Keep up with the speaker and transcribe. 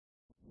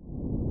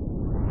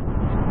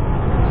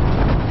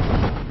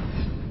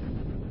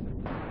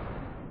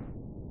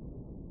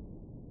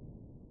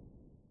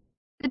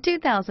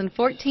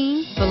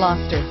2014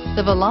 Veloster.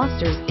 The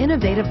Veloster's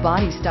innovative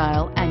body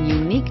style and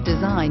unique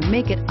design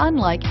make it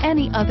unlike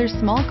any other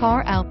small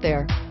car out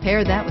there.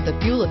 Pair that with a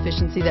fuel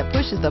efficiency that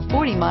pushes the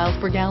 40 miles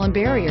per gallon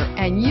barrier,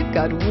 and you've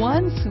got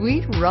one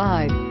sweet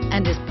ride,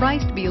 and is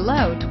priced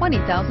below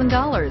 $20,000.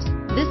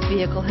 This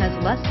vehicle has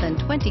less than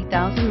 20,000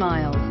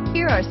 miles.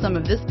 Here are some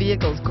of this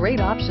vehicle's great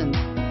options: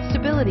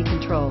 stability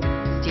control,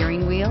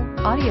 steering wheel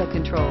audio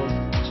controls,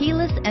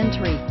 keyless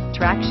entry,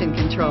 traction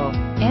control,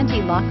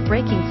 anti-lock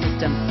braking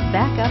system,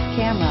 backup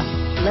camera,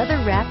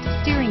 leather-wrapped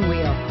steering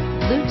wheel,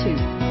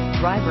 Bluetooth,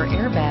 driver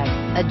airbag,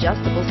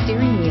 adjustable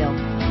steering wheel.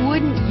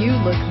 Wouldn't you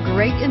look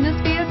great in this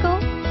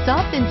vehicle?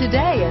 Stop in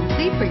today and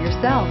see for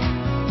yourself.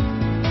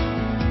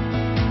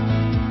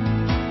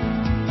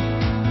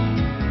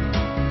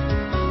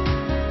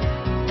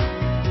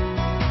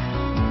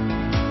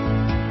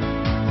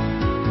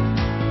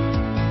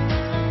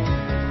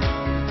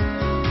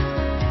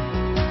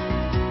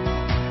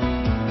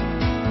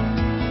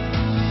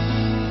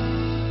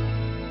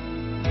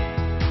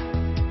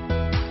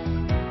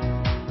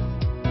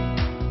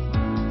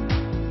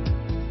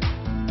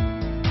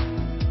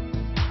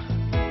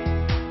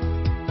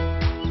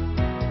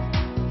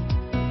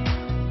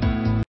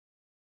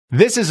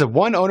 This is a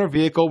one-owner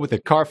vehicle with a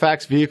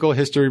Carfax Vehicle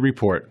History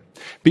Report.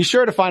 Be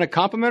sure to find a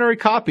complimentary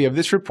copy of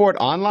this report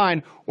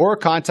online or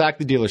contact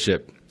the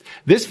dealership.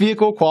 This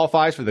vehicle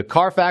qualifies for the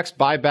Carfax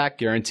Buyback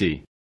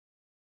Guarantee.